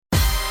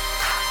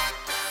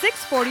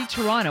640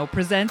 Toronto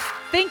presents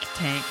Think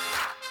Tank.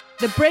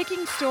 The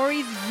breaking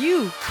stories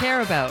you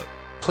care about.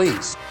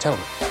 Please, tell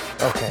me.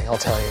 Okay, I'll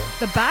tell you.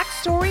 The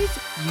backstories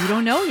you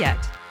don't know yet.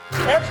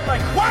 Answer my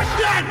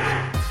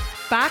question!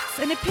 Facts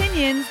and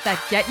opinions that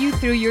get you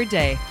through your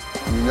day.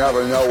 You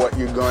never know what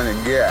you're going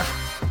to get.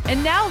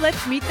 And now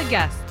let's meet the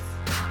guests.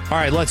 All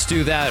right, let's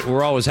do that.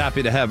 We're always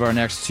happy to have our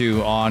next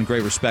two on.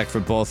 Great respect for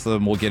both of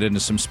them. We'll get into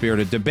some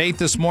spirited debate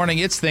this morning.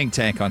 It's Think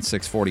Tank on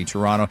 640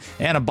 Toronto.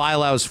 Anna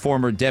Bailao's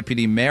former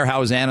deputy mayor.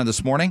 How is Anna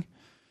this morning?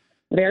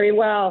 Very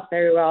well.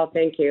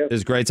 Thank you.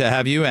 It's great to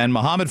have you. And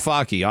Mohamad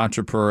Fakih,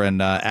 entrepreneur and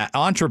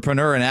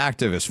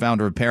activist,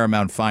 founder of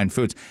Paramount Fine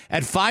Foods.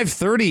 At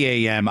 5:30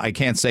 a.m., I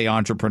can't say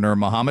entrepreneur,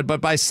 Mohamad, but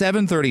by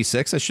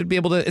 7:36, I should be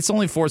able to. It's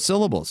only 4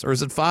 syllables, or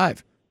is it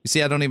 5? You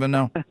see, I don't even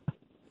know.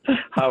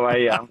 How are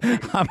you?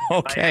 I'm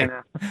okay.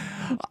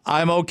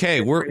 I'm okay.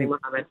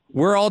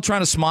 We're all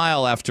trying to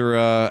smile after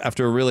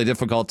a really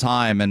difficult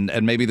time,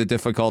 and maybe the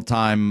difficult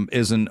time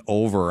isn't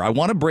over. I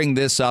want to bring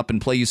this up and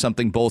play you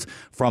something both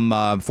from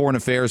Foreign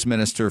Affairs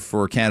Minister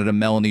for Canada,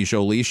 Melanie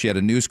Joly. She had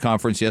a news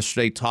conference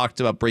yesterday, talked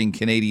about bringing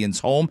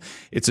Canadians home.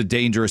 It's a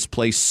dangerous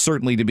place,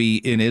 certainly, to be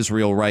in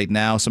Israel right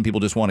now. Some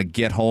people just want to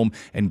get home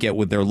and get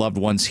with their loved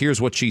ones.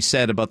 Here's what she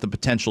said about the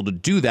potential to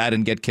do that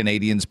and get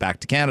Canadians back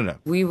to Canada.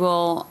 We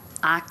will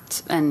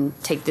act and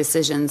take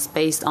decisions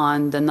based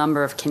on the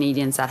number of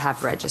Canadians that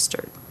have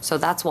registered. So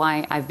that's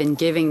why I've been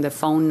giving the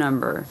phone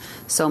number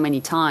so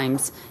many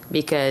times,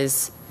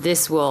 because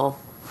this will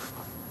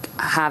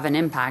have an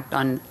impact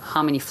on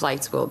how many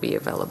flights will be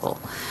available.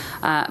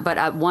 But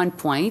at one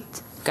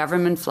point,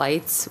 government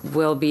flights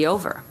will be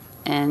over,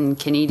 and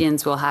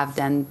Canadians will have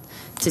then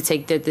to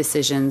take their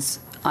decisions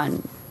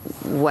on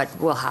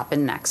what will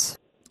happen next.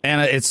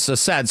 Anna, it's a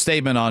sad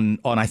statement on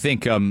I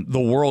think,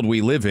 the world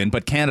we live in,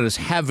 but Canada's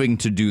having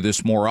to do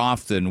this more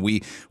often.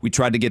 We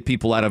tried to get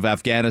people out of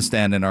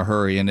Afghanistan in a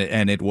hurry,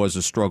 and it was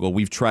a struggle.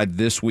 We've tried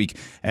this week,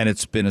 and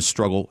it's been a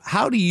struggle.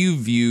 How do you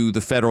view the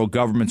federal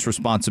government's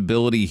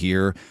responsibility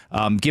here,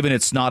 given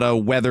it's not a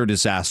weather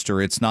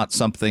disaster? It's not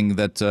something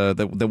that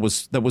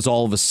was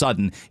all of a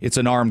sudden. It's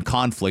an armed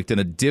conflict in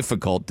a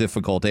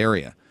difficult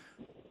area.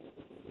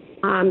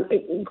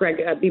 Greg,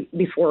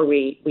 before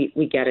we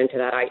get into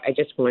that, I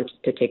just want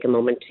to take a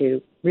moment to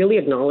really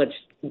acknowledge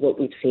what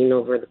we've seen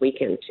over the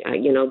weekend.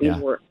 These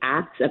were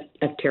acts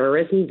of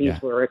terrorism.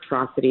 These were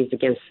atrocities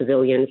against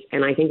civilians.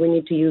 And I think we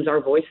need to use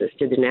our voices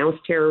to denounce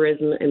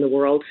terrorism in the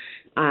world,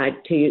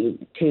 to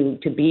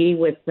be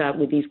with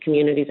these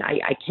communities.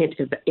 I can't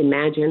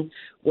imagine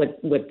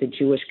what the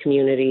Jewish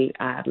community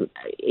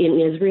in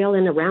Israel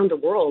and around the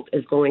world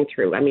is going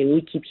through. I mean,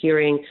 we keep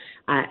hearing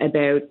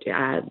about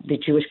the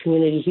Jewish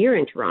community here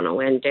in Toronto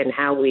and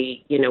how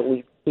we've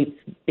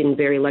been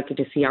very lucky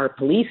to see our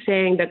police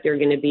saying that they're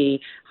going to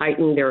be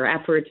heightening their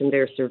efforts and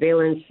their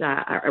surveillance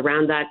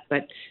around that.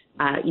 But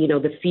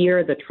the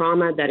fear, the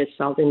trauma that is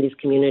felt in these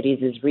communities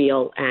is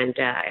real, and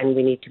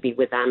we need to be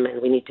with them, and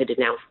we need to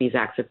denounce these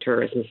acts of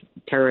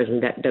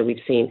terrorism that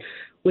we've seen.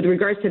 With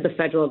regards to the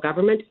federal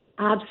government,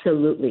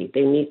 absolutely,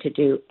 they need to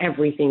do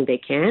everything they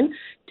can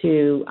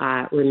to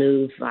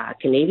remove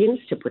Canadians,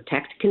 to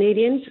protect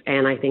Canadians,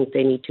 and I think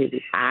they need to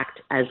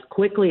act as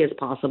quickly as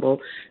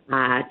possible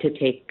to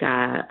take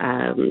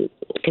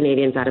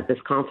Canadians out of this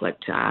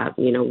conflict.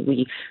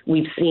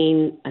 We've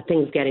seen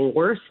things getting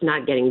worse,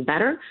 not getting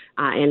better,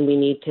 and we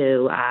need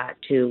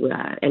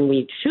and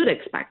we should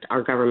expect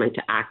our government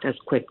to act as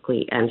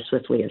quickly and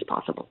swiftly as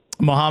possible.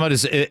 Mohamad,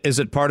 is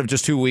it part of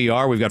just who we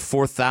are? We've got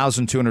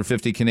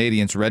 4,250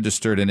 Canadians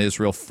registered in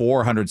Israel,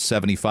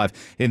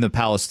 475 in the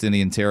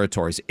Palestinian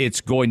territories. It's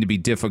going to be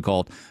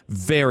difficult,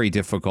 very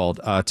difficult,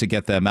 to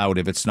get them out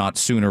if it's not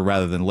sooner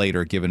rather than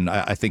later, given,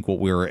 I think, what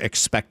we were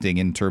expecting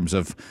in terms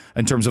of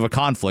a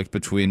conflict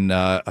between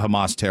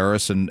Hamas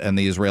terrorists and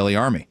the Israeli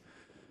army.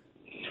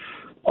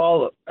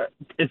 Well,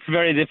 it's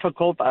very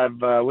difficult.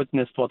 I've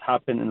witnessed what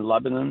happened in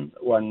Lebanon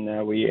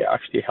when we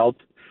actually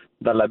helped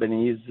the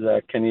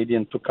Lebanese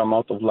Canadian to come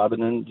out of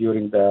Lebanon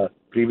during the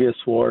previous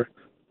war,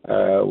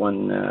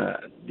 when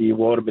the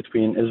war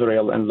between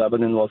Israel and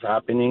Lebanon was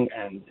happening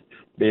and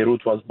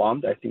Beirut was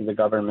bombed. I think the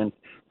government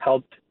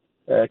helped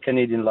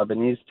Canadian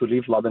Lebanese to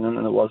leave Lebanon,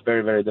 and it was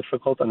very, very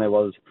difficult, and it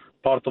was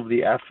part of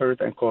the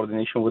effort and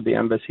coordination with the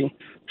embassy.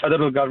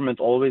 Federal government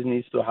always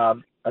needs to have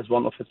as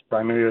one of its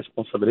primary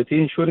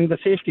responsibilities ensuring the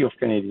safety of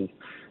Canadians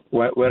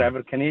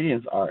wherever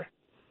Canadians are.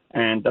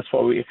 And that's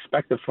what we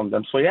expected from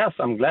them. So, yes,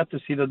 I'm glad to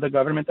see that the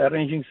government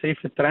arranging safe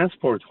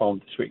transport home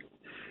this week.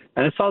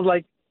 And it sounds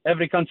like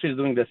every country is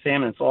doing the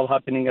same, and it's all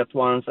happening at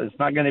once. And it's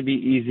not going to be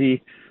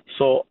easy.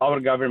 So our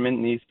government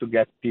needs to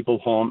get people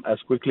home as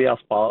quickly as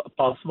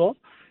possible.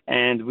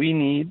 And we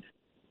need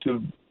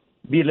to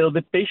be a little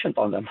bit patient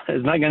on them.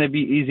 It's not going to be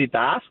easy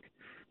task.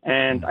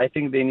 And I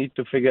think they need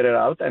to figure it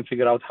out and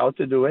figure out how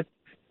to do it.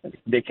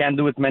 They can't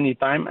do it many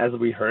times, as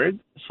we heard.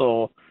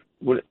 So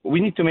we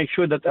need to make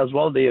sure that as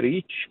well they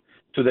reach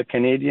to the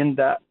Canadian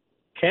that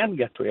can't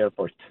get to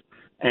airport.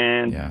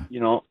 And,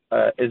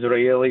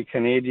 Israeli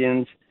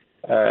Canadians,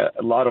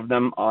 a lot of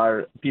them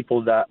are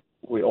people that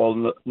We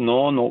all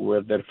know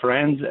we're their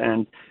friends,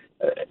 and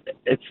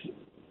it's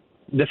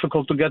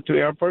difficult to get to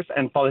airports.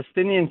 And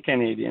Palestinian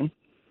Canadians,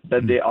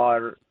 that they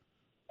are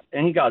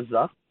in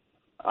Gaza,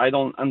 I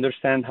don't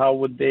understand how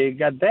would they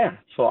get there.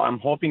 So I'm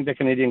hoping the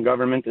Canadian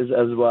government is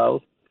as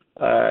well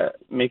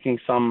making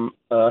some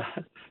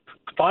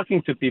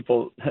talking to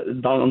people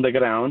down on the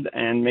ground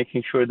and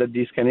making sure that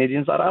these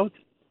Canadians are out.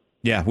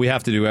 Yeah, we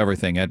have to do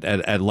everything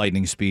at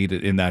lightning speed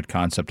in that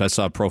concept. I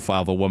saw a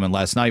profile of a woman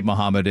last night,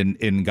 Mohamad,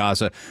 in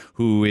Gaza,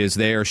 who is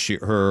there.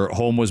 Her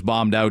home was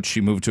bombed out. She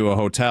moved to a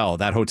hotel.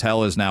 That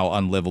hotel is now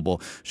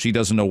unlivable. She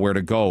doesn't know where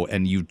to go,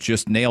 and you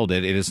just nailed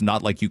it. It is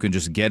not like you can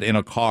just get in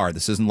a car.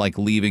 This isn't like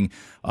leaving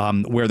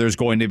where there's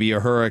going to be a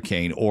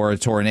hurricane or a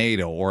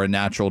tornado or a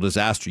natural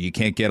disaster. You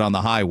can't get on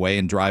the highway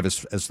and drive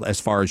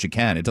as far as you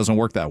can. It doesn't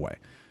work that way.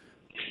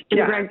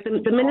 Yeah, Greg,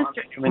 the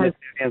minister.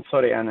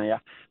 Sorry, Anna. Yeah,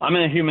 I'm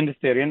a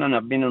humanitarian, and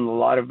I've been in a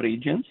lot of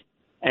regions.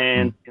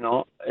 And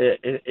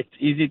it's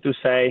easy to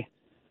say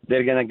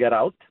they're gonna get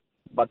out,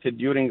 but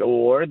during a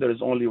war, there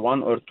is only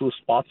 1 or 2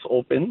 spots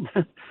open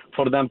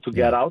for them to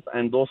get out,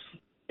 and those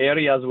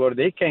areas where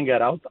they can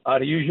get out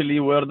are usually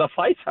where the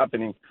fight's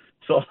happening.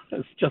 So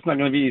it's just not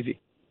gonna be easy.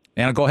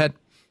 Anna, go ahead.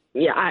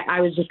 Yeah,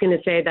 I was just going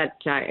to say that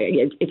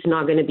it's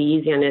not going to be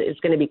easy, and it's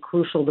going to be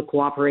crucial, the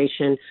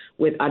cooperation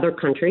with other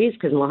countries,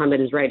 because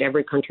Mohamad is right.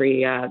 Every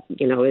country,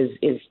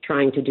 is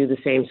trying to do the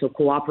same. So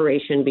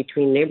cooperation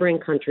between neighboring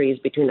countries,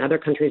 between other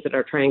countries that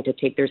are trying to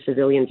take their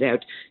civilians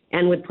out,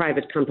 and with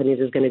private companies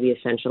is going to be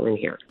essential in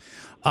here.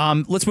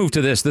 Let's move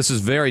to this. This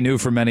is very new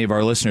for many of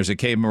our listeners. It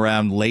came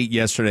around late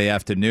yesterday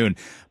afternoon,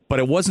 but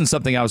it wasn't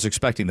something I was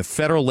expecting. The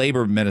federal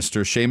labor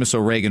minister, Seamus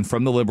O'Regan,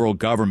 from the Liberal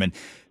government,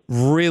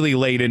 really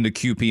laid into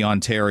CUPE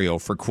Ontario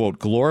for, quote,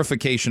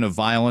 glorification of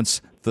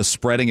violence, the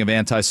spreading of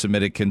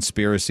anti-Semitic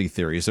conspiracy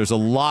theories. There's a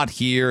lot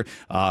here.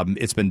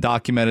 It's been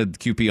documented.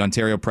 CUPE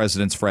Ontario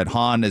President Fred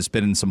Hahn has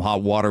been in some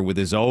hot water with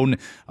his own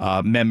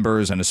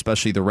members, and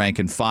especially the rank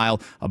and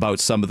file, about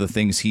some of the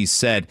things he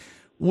said.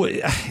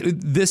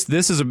 This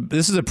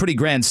is a pretty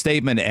grand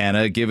statement,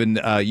 Anna, given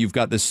you've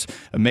got this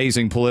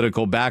amazing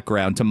political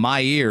background. To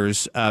my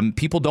ears,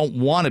 people don't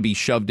want to be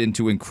shoved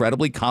into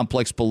incredibly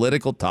complex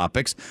political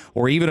topics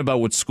or even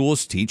about what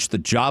schools teach. The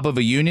job of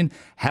a union,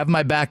 have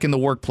my back in the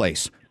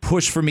workplace,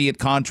 push for me at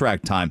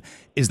contract time.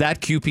 Is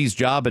that CUPE's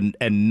job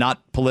and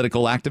not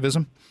political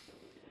activism?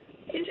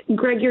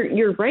 Greg,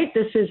 you're right.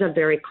 This is a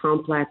very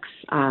complex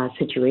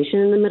situation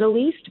in the Middle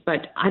East,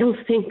 but I don't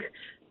think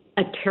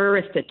a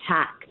terrorist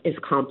attack is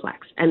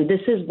complex. And this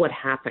is what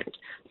happened.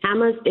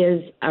 Hamas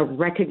is a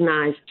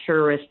recognized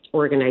terrorist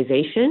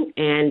organization,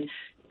 and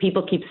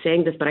people keep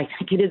saying this, but I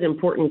think it is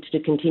important to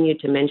continue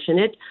to mention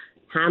it.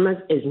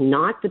 Hamas is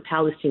not the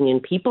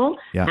Palestinian people.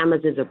 Yeah.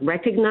 Hamas is a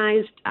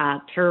recognized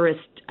terrorist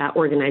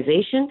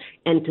organization,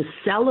 and to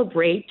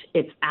celebrate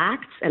its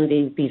acts and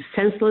these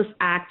senseless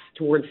acts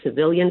towards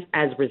civilians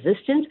as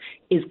resistance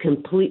is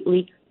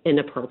completely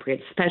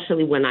inappropriate,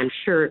 especially when I'm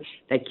sure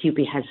that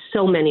CUPE has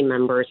so many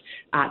members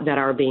that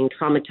are being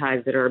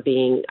traumatized,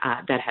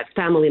 that have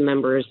family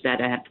members, that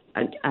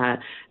have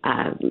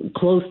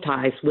close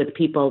ties with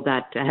people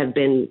that have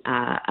been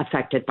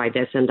affected by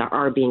this and that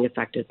are being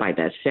affected by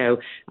this. So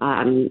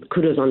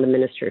kudos on the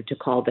minister to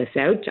call this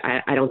out.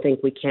 I don't think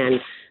we can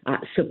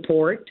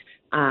support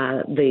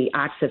the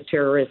acts of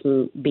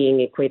terrorism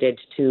being equated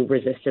to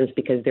resistance,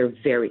 because they're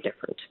very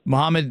different.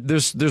 Mohamad,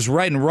 there's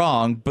right and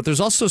wrong, but there's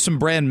also some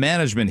brand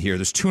management here.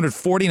 There's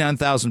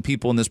 249,000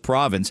 people in this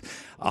province,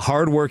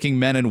 hardworking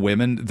men and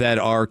women that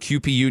are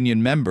CUPE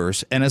union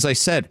members. And as I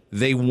said,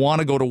 they want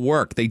to go to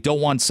work. They don't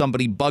want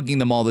somebody bugging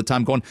them all the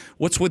time going,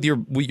 what's with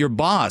your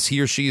boss? He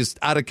or she is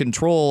out of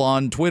control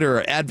on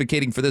Twitter,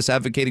 advocating for this,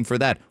 advocating for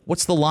that.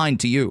 What's the line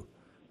to you?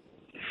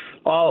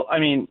 Well, I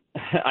mean,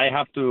 I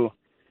have to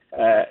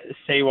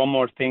say one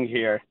more thing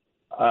here.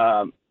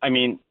 I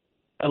mean,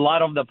 a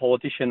lot of the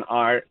politicians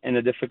are in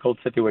a difficult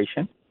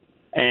situation,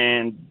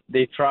 and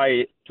they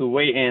try to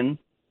weigh in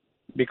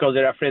because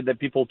they're afraid that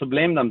people to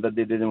blame them that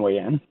they didn't weigh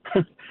in.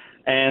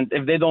 And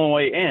if they don't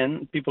weigh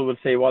in, people will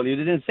say, well, you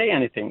didn't say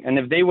anything. And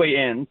if they weigh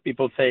in,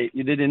 people say,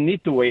 you didn't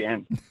need to weigh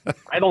in.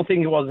 I don't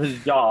think it was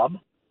his job.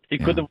 He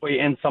could have weighed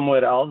in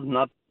somewhere else,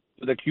 not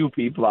to the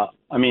CUPE.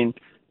 I mean,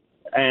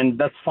 and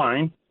that's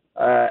fine.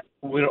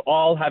 We're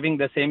all having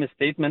the same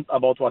statement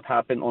about what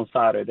happened on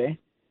Saturday.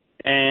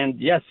 And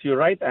yes, you're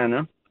right,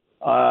 Anna.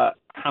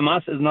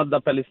 Hamas is not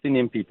the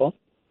Palestinian people.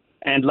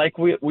 And like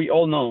we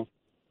all know,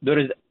 there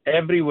is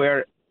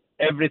everywhere,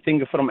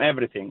 everything from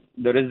everything.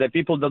 There is the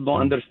people that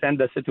don't understand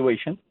the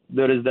situation.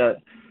 There is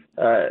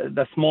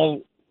the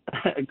small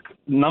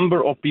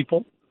number of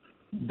people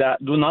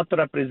that do not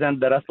represent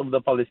the rest of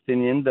the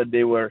Palestinians, that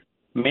they were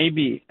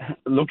maybe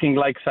looking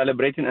like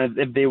celebrating, and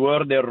if they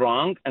were, they're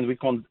wrong, and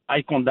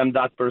I condemn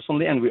that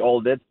personally, and we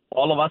all did,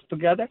 all of us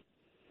together.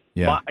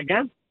 Yeah. But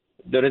again,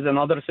 there is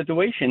another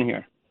situation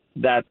here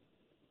that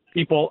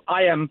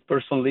I am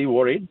personally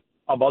worried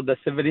about the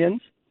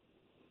civilians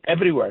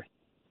everywhere,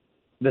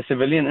 the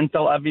civilian in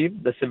Tel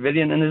Aviv, the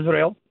civilian in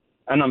Israel,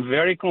 and I'm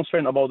very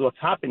concerned about what's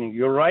happening.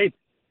 You're right.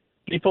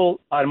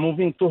 People are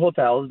moving to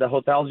hotels, the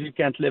hotels you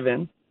can't live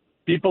in.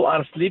 People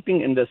are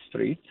sleeping in the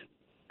streets,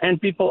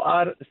 and people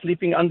are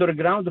sleeping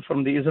underground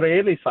from the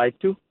Israeli side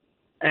too.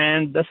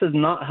 And this is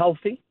not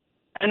healthy.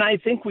 And I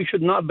think we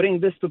should not bring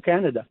this to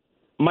Canada.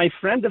 My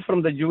friend is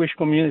from the Jewish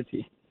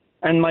community,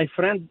 and my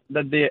friend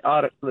that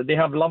they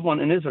have loved one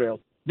in Israel.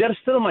 They're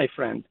still my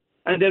friend,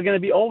 and they're going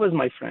to be always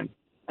my friend.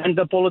 And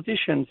the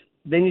politicians,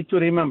 they need to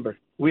remember,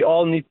 we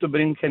all need to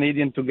bring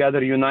Canadians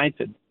together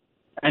united.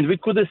 And we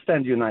could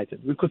stand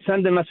united. We could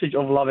send a message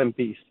of love and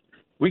peace.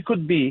 We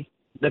could be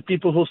the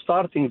people who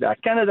starting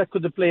that. Canada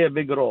could play a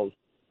big role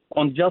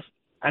on just,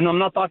 and I'm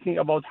not talking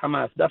about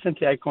Hamas.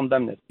 Definitely I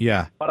condemn it.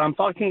 Yeah. But I'm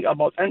talking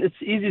about, and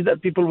it's easy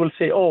that people will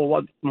say, oh,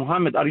 what,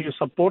 Mohammed, are you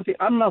supporting?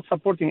 I'm not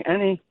supporting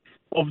any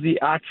of the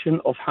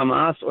action of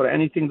Hamas or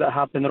anything that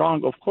happened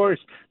wrong, of course.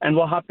 And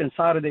what happened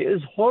Saturday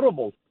is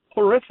horrible,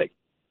 horrific.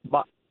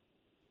 But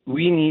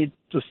we need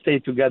to stay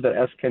together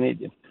as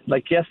Canadians.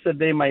 Like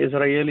yesterday, my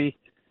Israeli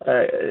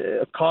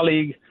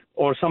colleague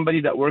or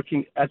somebody that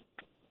working at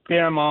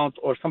Paramount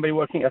or somebody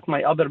working at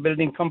my other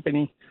building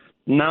company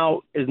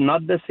now is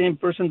not the same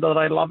person that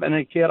I love and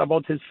I care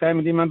about his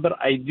family member.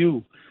 I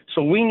do.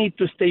 So we need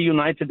to stay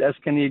united as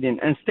Canadians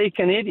and stay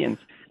Canadians.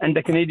 And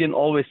the Canadian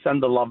always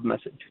send the love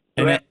message.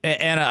 And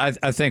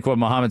I think what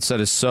Mohammed said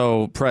is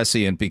so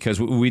prescient because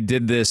we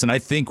did this, and I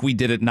think we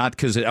did it not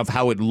because of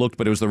how it looked,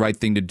 but it was the right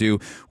thing to do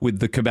with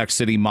the Quebec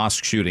City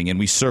mosque shooting. And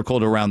we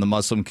circled around the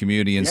Muslim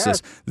community and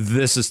says,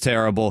 this is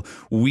terrible.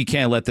 We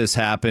can't let this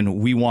happen.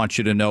 We want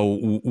you to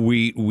know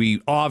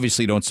we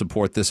obviously don't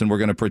support this, and we're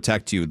going to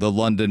protect you. The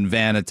London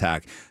van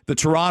attack, the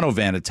Toronto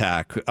van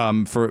attack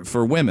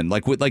for women.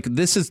 Like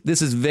this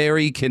is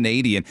very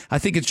Canadian. I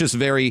think it's just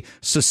very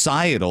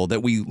societal that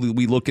we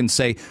look and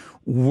say,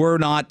 we're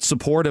not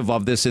supportive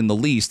of this in the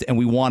least, and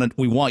we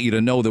want you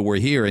to know that we're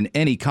here in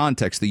any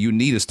context that you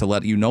need us to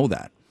let you know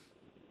that.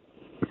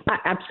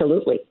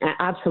 Absolutely.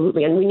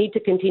 And we need to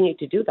continue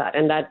to do that.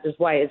 And that is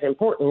why it's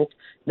important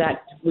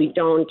that we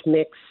don't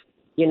mix,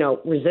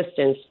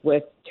 resistance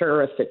with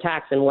terrorist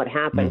attacks and what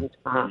happened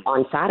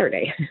on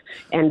Saturday,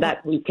 and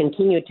that we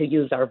continue to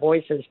use our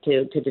voices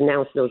to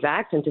denounce those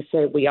acts and to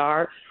say we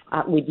are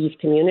with these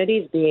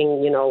communities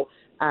being,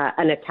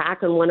 an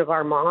attack on one of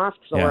our mosques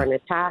or an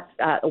attack,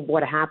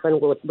 what happened,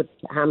 what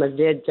Hamas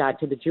did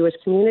to the Jewish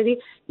community,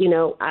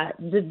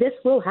 this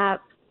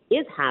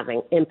is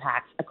having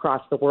impacts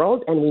across the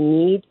world, and we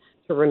need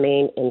to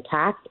remain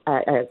intact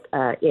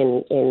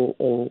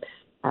in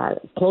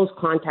close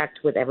contact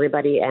with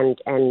everybody and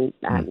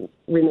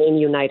remain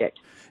united.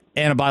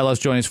 Anna Bailao is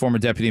joining us, former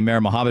Deputy Mayor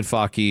Mohamad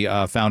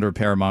Fakih, founder of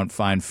Paramount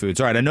Fine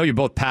Foods. All right, I know you're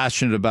both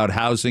passionate about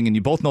housing, and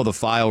you both know the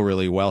file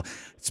really well.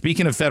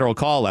 Speaking of federal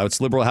call-outs,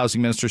 Liberal Housing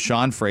Minister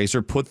Sean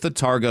Fraser put the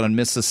target on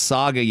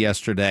Mississauga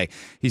yesterday.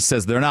 He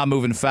says they're not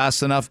moving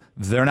fast enough.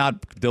 They're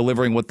not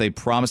delivering what they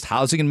promised.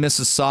 Housing in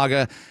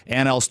Mississauga,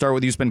 and I'll start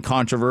with you, has been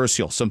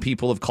controversial. Some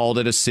people have called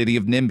it a city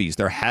of NIMBYs.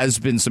 There has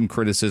been some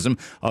criticism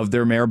of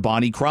their mayor,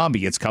 Bonnie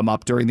Crombie. It's come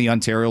up during the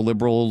Ontario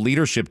Liberal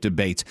leadership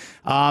debate.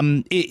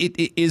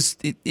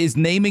 Is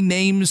naming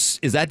names,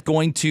 is that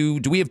going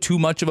to, do we have too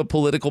much of a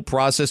political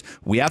process?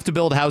 We have to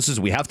build houses.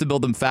 We have to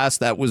build them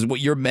fast. That was what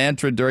your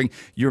mantra during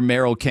your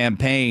mayoral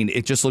campaign.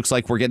 It just looks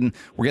like we're getting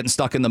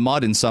stuck in the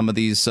mud in some of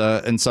these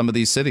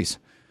cities.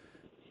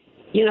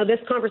 This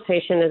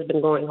conversation has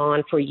been going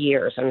on for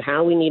years on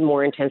how we need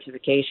more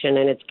intensification,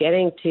 and it's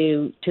getting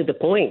to the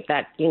point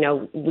that,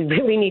 we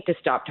really need to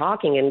stop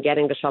talking and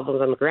getting the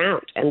shovels on the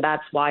ground. And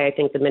that's why I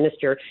think the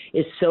minister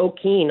is so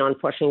keen on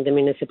pushing the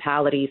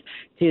municipalities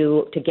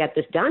to get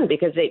this done,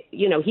 because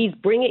he's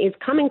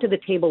coming to the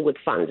table with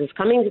funds, he's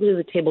coming to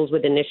the tables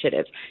with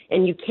initiatives,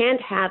 and you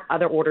can't have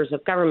other orders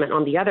of government,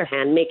 on the other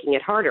hand, making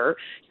it harder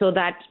so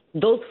that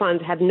those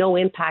funds have no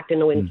impact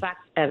and no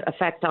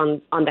effect on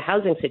the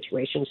housing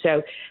situation.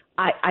 So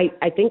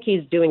I think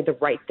he's doing the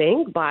right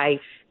thing by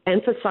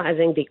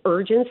emphasizing the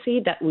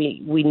urgency that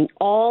we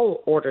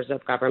all orders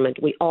of government,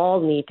 we all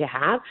need to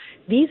have.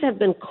 These have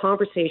been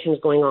conversations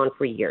going on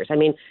for years. I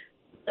mean,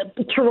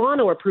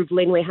 Toronto approved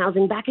laneway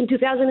housing back in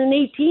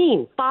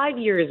 2018, 5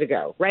 years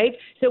ago, right?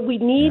 So we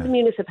need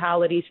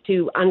municipalities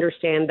to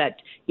understand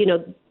that,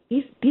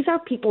 these are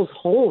people's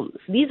homes.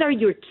 These are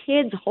your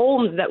kids'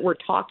 homes that we're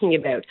talking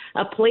about,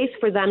 a place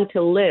for them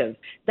to live.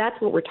 That's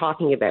what we're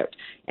talking about.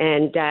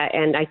 And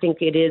I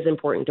think it is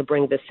important to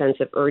bring this sense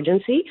of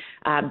urgency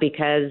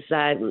because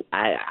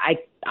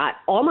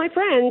all my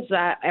friends,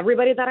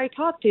 everybody that I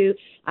talk to,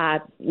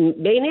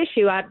 main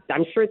issue,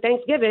 I'm sure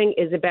Thanksgiving,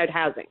 is about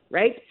housing,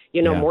 right?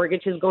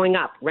 Mortgages going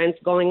up, rents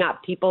going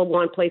up. People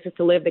want places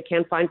to live. They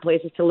can't find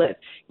places to live.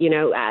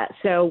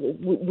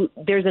 So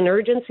there's an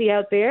urgency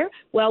out there.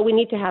 Well, we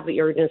need to have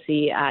the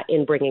urgency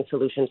in bringing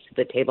solutions to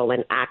the table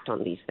and act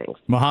on these things.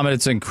 Mohammed,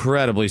 it's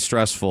incredibly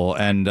stressful,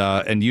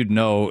 and you'd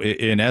know,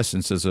 in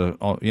essence, as a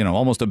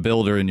almost a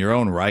builder in your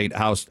own right,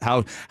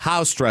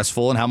 how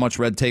stressful and how much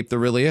red tape there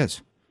really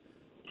is.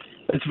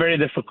 It's very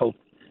difficult.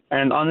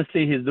 And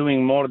honestly, he's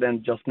doing more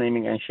than just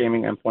naming and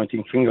shaming and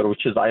pointing finger,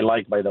 which is I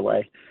like, by the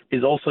way.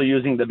 He's also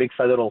using the big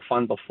federal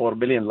fund of $4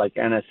 billion, like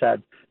Anna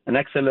said, an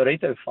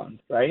accelerator fund,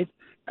 right?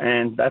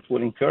 And that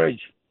will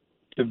encourage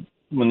the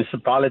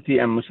municipality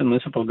and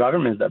municipal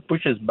governments that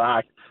pushes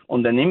back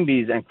on the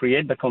NIMBYs and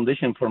create the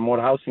condition for more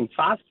housing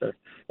faster.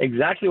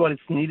 Exactly what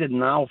it's needed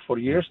now for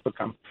years to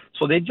come.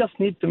 So they just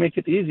need to make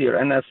it easier.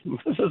 And as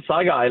Mrs.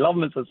 Saga, I love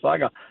Mrs.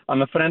 Saga.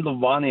 I'm a friend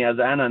of Bonnie, as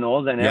Anna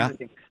knows, and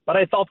everything. But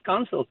I thought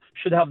council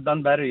should have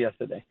done better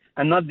yesterday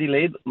and not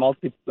delayed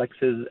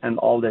multiplexes and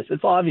all this.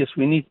 It's obvious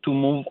we need to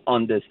move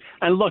on this.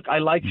 And look, I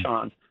like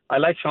Sean. I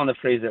like Sean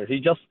Fraser. He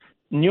just,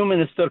 new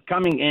minister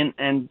coming in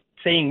and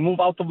saying, move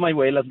out of my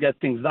way, let's get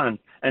things done.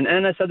 And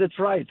Anna said it's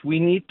right. We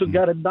need to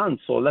get it done.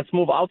 So let's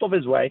move out of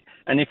his way.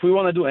 And if we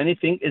want to do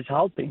anything, it's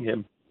helping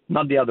him,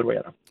 not the other way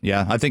around.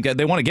 Yeah, I think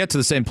they want to get to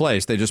the same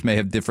place. They just may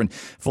have different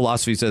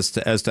philosophies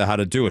as to how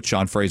to do it,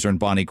 Sean Fraser and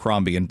Bonnie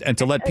Crombie. And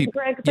to let people...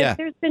 Greg,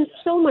 there's been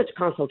so much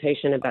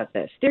consultation about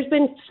this. There's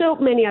been so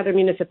many other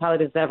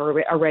municipalities that have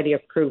already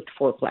approved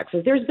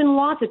fourplexes. There's been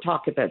lots of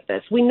talk about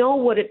this. We know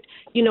what it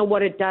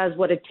does,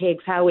 what it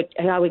takes, how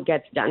it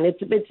gets done.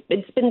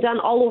 It's been done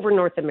all over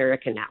North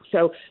America now.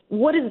 So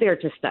what is there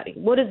to study?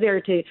 What is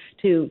there to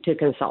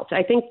consult?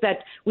 I think that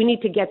we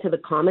need to get to the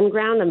common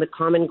ground, and the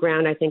common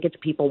ground, I think, it's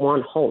people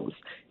want homes.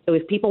 So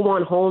if people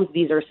want homes,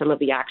 these are some of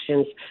the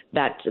actions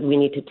that we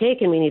need to take,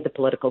 and we need the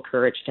political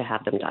courage to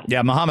have them done.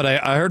 Yeah, Mohamad,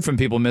 I heard from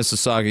people in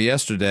Mississauga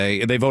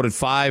yesterday. They voted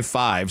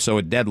 5-5, so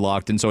it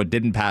deadlocked, and so it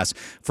didn't pass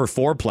for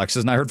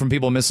fourplexes. And I heard from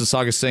people in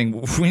Mississauga saying,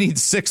 we need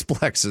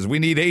sixplexes, we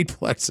need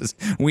eightplexes,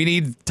 we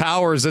need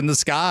towers in the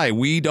sky.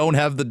 We don't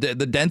have the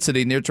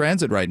density near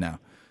transit right now.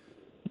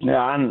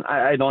 Yeah, and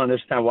I don't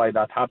understand why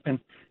that happened.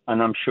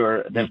 And I'm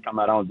sure they'll come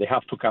around. They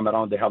have to come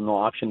around. They have no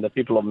option. The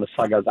people of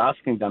Mississauga is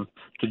asking them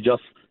to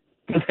just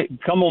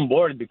come on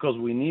board because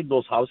we need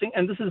those housing.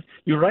 And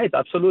you're right,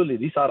 absolutely.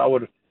 These are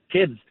our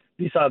kids.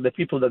 These are the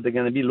people that they're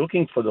going to be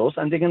looking for those,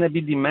 and they're going to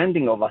be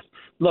demanding of us.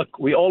 Look,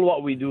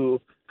 what we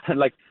do,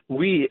 like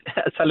we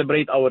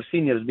celebrate our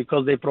seniors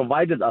because they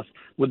provided us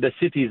with the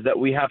cities that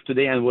we have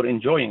today and we're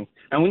enjoying.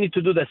 And we need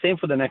to do the same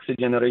for the next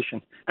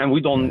generation. And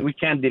we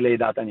can't delay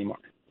that anymore.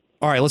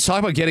 All right, let's talk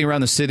about getting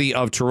around the city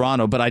of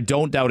Toronto, but I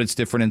don't doubt it's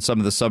different in some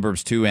of the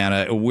suburbs too,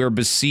 Anna. We're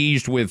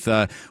besieged with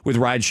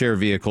rideshare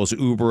vehicles,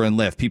 Uber and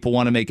Lyft. People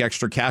want to make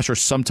extra cash, or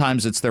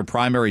sometimes it's their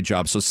primary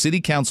job. So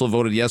City Council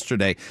voted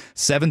yesterday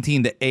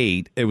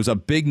 17-8. It was a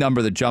big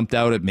number that jumped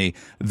out at me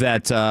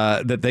that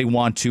they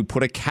want to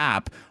put a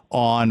cap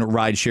on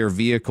rideshare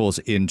vehicles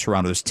in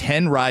Toronto. There's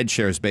 10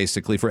 rideshares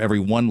basically for every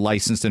one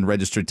licensed and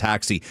registered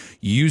taxi.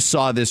 You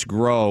saw this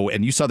grow,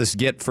 and you saw this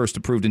get first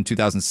approved in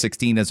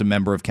 2016 as a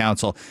member of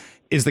council.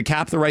 Is the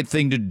cap the right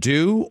thing to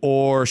do,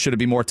 or should it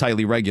be more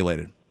tightly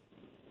regulated?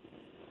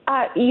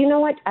 You know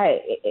what?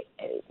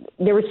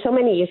 There were so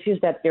many issues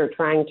that they're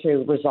trying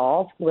to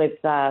resolve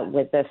with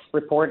this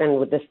report and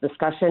with this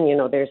discussion. You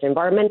know, there's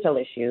environmental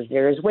issues,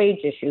 there's wage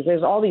issues,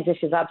 there's all these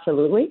issues,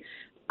 absolutely.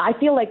 I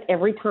feel like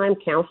every time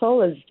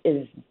council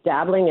is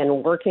dabbling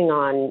and working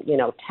on,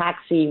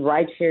 taxi,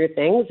 rideshare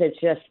things, it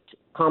just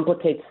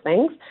complicates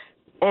things.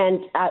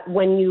 And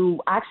when you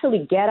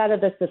actually get out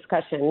of this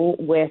discussion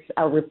with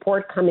a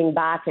report coming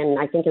back, and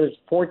I think it was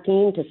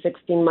 14 to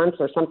 16 months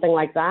or something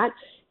like that,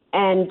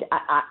 and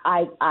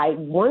I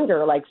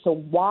wonder, so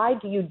why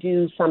do you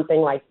do something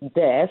like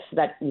this,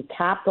 that you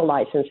cap the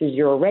licenses?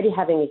 You're already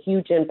having a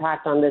huge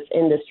impact on this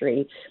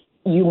industry.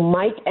 You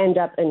might end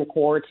up in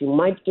court, you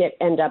might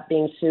end up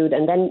being sued,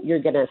 and then you're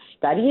going to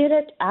study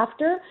it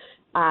after.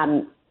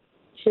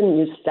 Shouldn't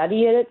you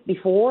study it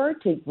before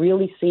to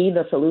really see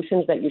the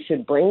solutions that you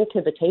should bring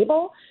to the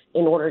table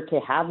in order to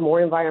have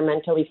more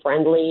environmentally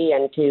friendly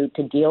and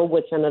to deal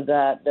with some of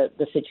the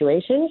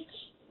situations?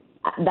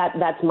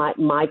 That's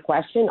my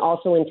question.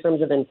 Also, in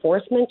terms of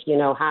enforcement,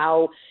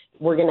 how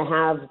we're going to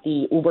have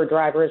the Uber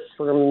drivers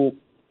from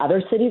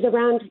other cities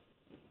around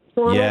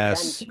Toronto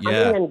and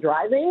coming and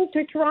driving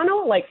to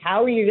Toronto?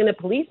 How are you going to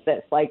police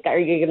this? Are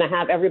you going to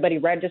have everybody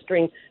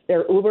registering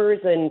their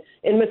Ubers in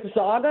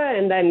Mississauga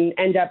and then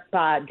end up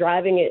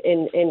driving it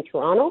in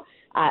Toronto?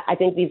 I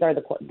think these are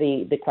the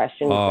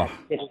questions that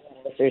didn't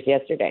get answers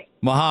yesterday.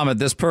 Mohamad,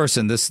 this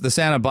person, this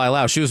Anna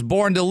Bailao, she was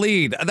born to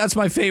lead. That's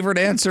my favorite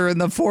answer in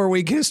the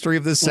 4-week history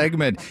of this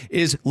segment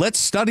is let's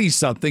study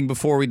something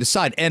before we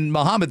decide. And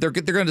Mohamad, they're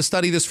going to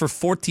study this for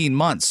 14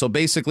 months. So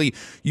basically,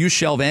 you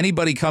shelve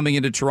anybody coming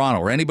into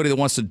Toronto or anybody that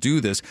wants to do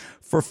this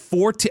for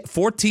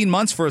 14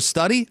 months for a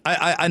study?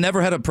 I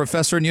never had a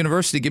professor in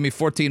university give me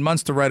 14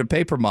 months to write a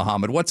paper,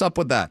 Mohamad. What's up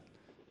with that?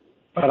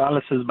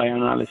 Paralysis by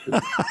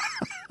analysis.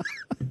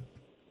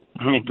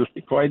 I mean,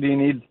 why do you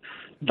need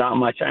that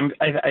much?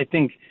 I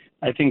think.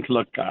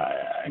 Look,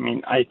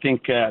 I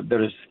think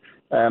there is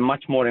a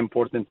much more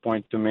important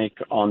point to make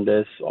on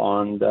this.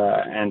 And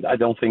I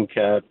don't think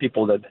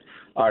people that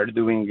are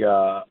doing.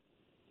 Go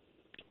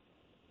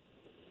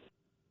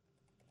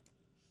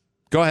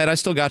ahead. I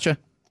still got you.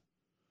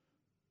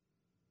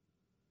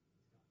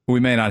 We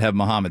may not have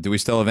Mohamad. Do we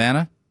still have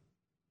Anna?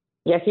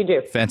 Yes, you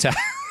do.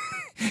 Fantastic.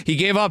 He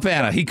gave up,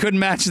 Anna. He couldn't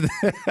match.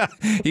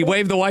 He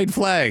waved the white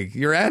flag.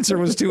 Your answer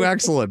was too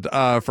excellent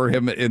for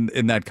him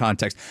in that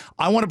context.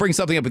 I want to bring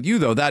something up with you,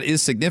 though. That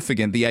is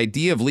significant. The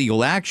idea of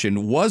legal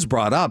action was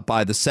brought up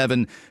by the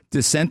 7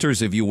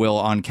 dissenters, if you will,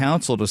 on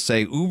council to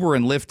say Uber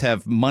and Lyft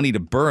have money to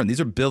burn. These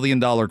are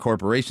billion-dollar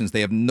corporations.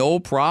 They have no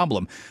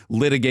problem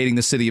litigating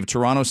the city of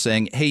Toronto,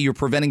 saying, hey, you're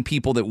preventing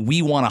people that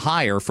we want to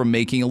hire from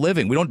making a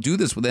living. We don't do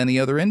this with any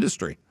other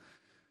industry.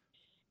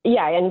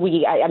 Yeah, and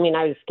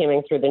I was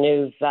skimming through the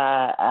news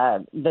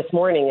this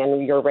morning,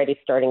 and you're already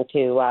starting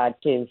to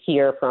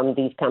hear from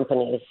these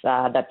companies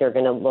that they're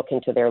going to look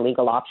into their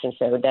legal options.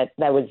 So that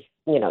was,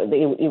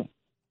 it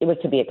was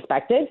to be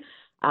expected,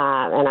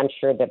 and I'm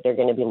sure that they're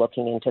going to be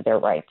looking into their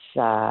rights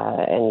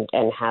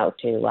and how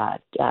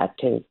to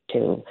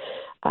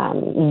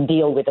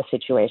deal with the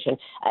situation.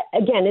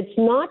 Again, it's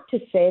not to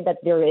say that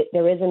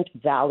there isn't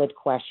valid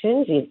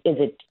questions. Is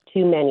it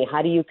too many?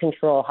 How do you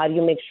control? How do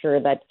you make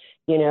sure that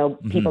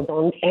people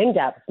don't end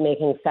up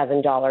making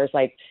 $7?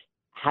 Like,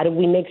 how do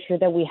we make sure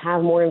that we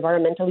have more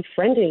environmentally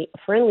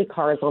friendly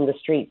cars on the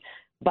street?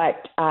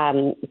 But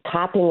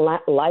capping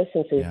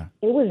licenses,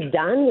 It was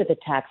done with the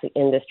taxi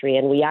industry,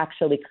 and we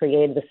actually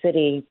created the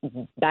city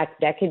back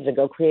decades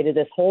ago, created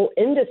this whole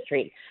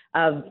industry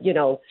of,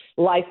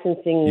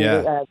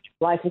 licensing,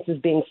 licenses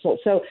being sold.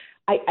 So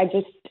I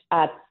just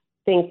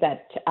think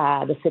that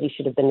the city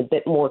should have been a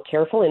bit more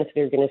careful. And if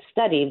they're going to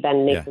study,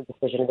 then make the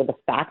decision with the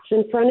facts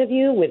in front of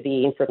you, with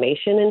the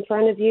information in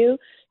front of you,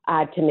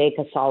 to make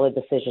a solid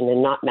decision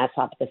and not mess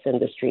up this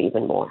industry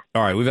even more.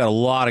 All right. We've had a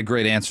lot of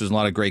great answers and a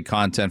lot of great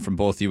content from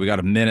both of you. We got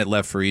a minute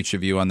left for each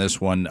of you on this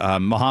one.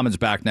 Mohamad's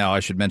back now, I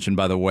should mention,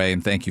 by the way,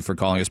 and thank you for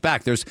calling us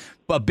back. There's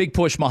a big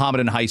push, Mohamad,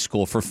 in high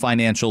school for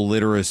financial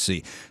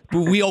literacy.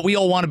 We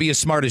all want to be as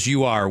smart as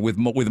you are with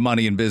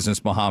money and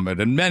business,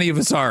 Mohamad, and many of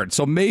us aren't.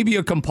 So maybe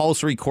a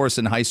compulsory course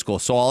in high school.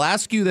 So I'll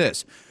ask you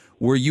this.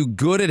 Were you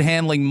good at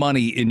handling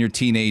money in your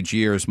teenage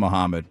years,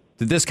 Mohamad?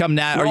 Did this come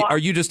now? Are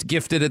you just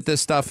gifted at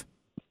this stuff?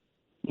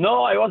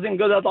 No, I wasn't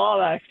good at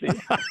all, actually.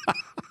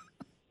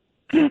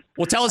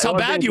 Well, tell us how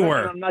bad you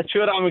were. I'm not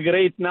sure I'm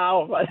great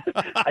now, but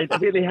I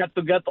really had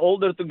to get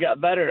older to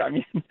get better. I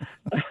mean,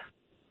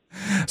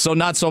 so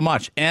not so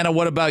much. Anna,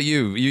 what about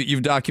you?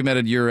 You've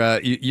documented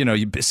your,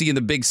 you see in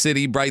the big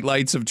city, bright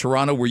lights of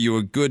Toronto. Were you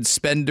a good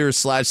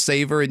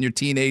spender/saver in your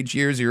teenage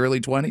years, your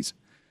early 20s?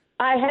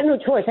 I had no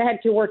choice. I had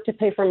to work to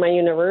pay for my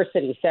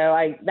university.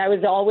 So that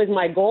was always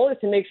my goal, is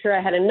to make sure I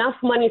had enough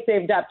money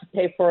saved up to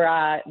pay for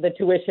the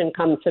tuition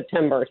come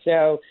September.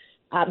 So,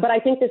 but I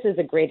think this is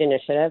a great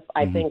initiative.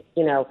 I think,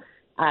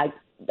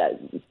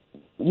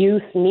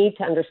 youth need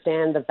to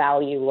understand the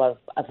value of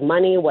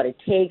money, what it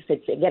takes.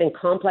 It's getting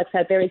complex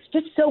out there. It's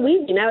just so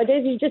easy.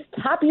 Nowadays, you just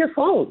tap your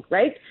phone,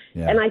 right?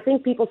 Yeah. And I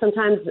think people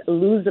sometimes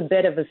lose a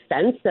bit of a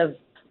sense of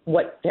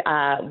what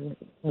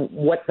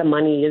the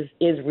money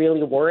is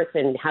really worth,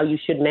 and how you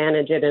should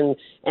manage it, and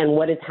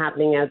what is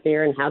happening out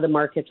there, and how the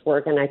markets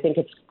work. And I think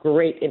it's a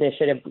great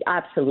initiative.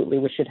 Absolutely,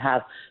 we should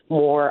have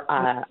more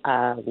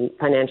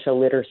financial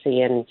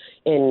literacy in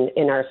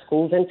our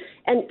schools.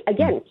 And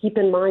again, keep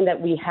in mind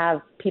that we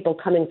have people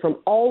coming from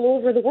all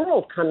over the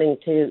world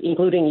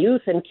including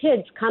youth and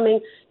kids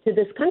coming to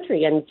this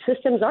country, and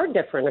systems are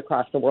different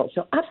across the world.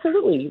 So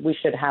absolutely, we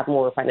should have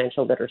more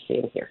financial literacy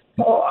in here.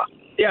 Oh,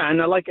 yeah, and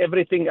like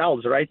everything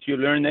else, right? You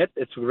learn it.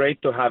 It's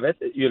great to have it.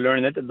 You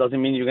learn it. It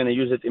doesn't mean you're going to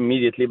use it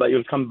immediately, but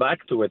you'll come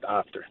back to it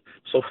after.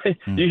 So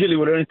usually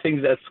we learn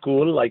things at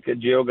school, like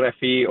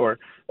geography or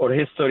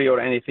history or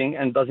anything,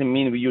 and doesn't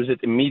mean we use it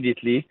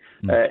immediately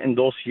in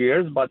those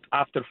years. But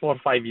after 4 or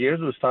 5 years,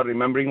 we start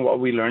remembering what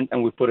we learned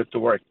and we put it to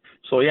work.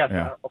 So yes,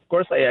 of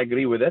course, I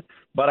agree with it.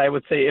 But I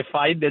would say if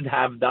I did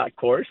have that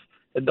course,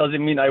 it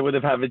doesn't mean I would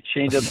have it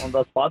changed it on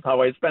the spot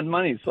how I spend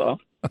money. So.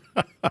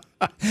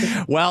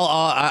 Well,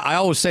 I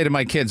always say to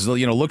my kids,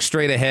 look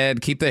straight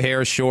ahead, keep the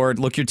hair short,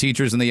 look your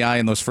teachers in the eye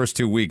in those first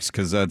 2 weeks,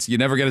 because you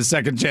never get a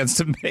second chance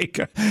to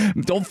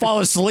don't fall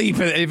asleep.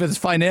 If it's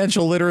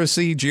financial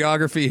literacy,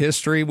 geography,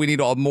 history, we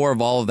need more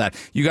of all of that.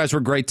 You guys were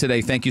great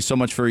today. Thank you so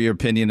much for your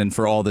opinion and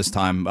for all this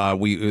time.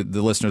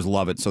 The listeners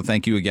love it. So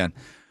thank you again.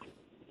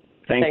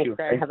 Thank you.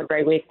 Have a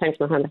great week. Thanks,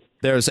 Mohamad.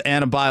 There's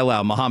Anna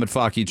Bailao, Mohamad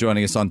Fakih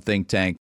joining us on Think Tank.